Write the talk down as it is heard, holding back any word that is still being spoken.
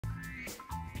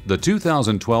The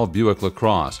 2012 Buick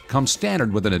LaCrosse comes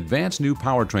standard with an advanced new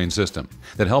powertrain system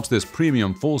that helps this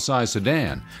premium full-size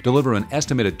sedan deliver an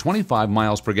estimated 25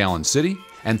 miles per gallon city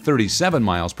and 37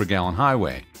 miles per gallon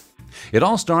highway. It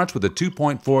all starts with a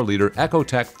 2.4-liter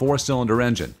Ecotec 4-cylinder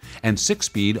engine and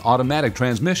 6-speed automatic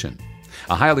transmission,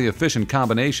 a highly efficient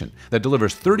combination that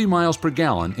delivers 30 miles per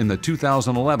gallon in the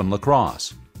 2011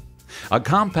 LaCrosse. A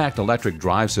compact electric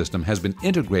drive system has been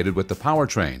integrated with the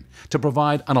powertrain to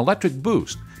provide an electric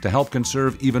boost to help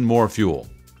conserve even more fuel.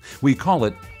 We call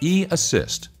it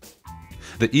e-Assist.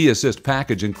 The e-Assist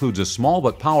package includes a small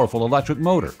but powerful electric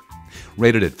motor.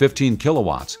 Rated at 15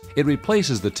 kilowatts, it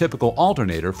replaces the typical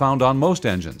alternator found on most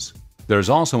engines. There's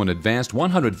also an advanced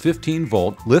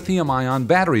 115-volt lithium-ion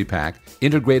battery pack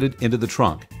integrated into the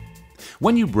trunk.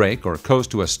 When you brake or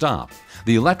coast to a stop,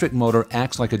 the electric motor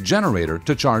acts like a generator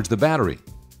to charge the battery.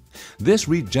 This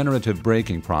regenerative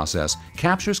braking process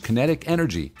captures kinetic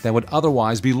energy that would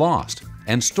otherwise be lost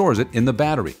and stores it in the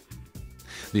battery.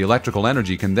 The electrical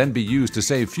energy can then be used to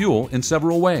save fuel in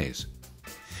several ways.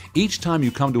 Each time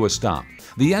you come to a stop,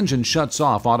 the engine shuts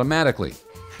off automatically,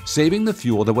 saving the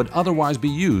fuel that would otherwise be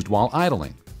used while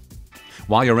idling.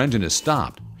 While your engine is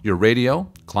stopped, your radio,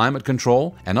 climate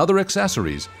control, and other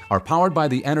accessories are powered by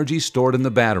the energy stored in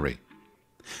the battery.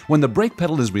 When the brake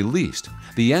pedal is released,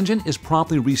 the engine is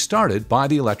promptly restarted by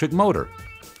the electric motor,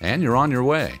 and you're on your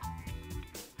way.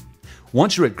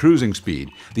 Once you're at cruising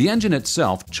speed, the engine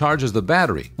itself charges the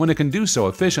battery when it can do so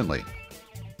efficiently.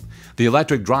 The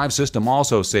electric drive system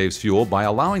also saves fuel by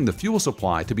allowing the fuel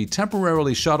supply to be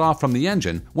temporarily shut off from the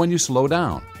engine when you slow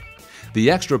down. The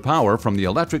extra power from the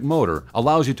electric motor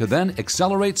allows you to then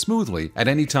accelerate smoothly at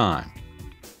any time.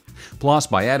 Plus,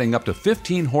 by adding up to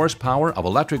 15 horsepower of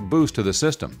electric boost to the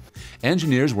system,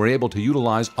 engineers were able to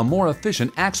utilize a more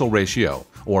efficient axle ratio,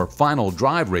 or final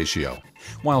drive ratio,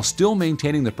 while still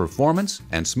maintaining the performance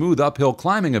and smooth uphill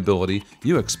climbing ability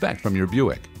you expect from your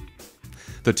Buick.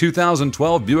 The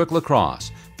 2012 Buick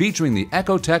LaCrosse, featuring the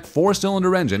Ecotec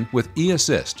 4-cylinder engine with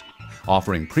e-Assist,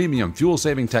 offering premium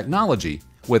fuel-saving technology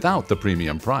without the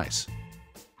premium price.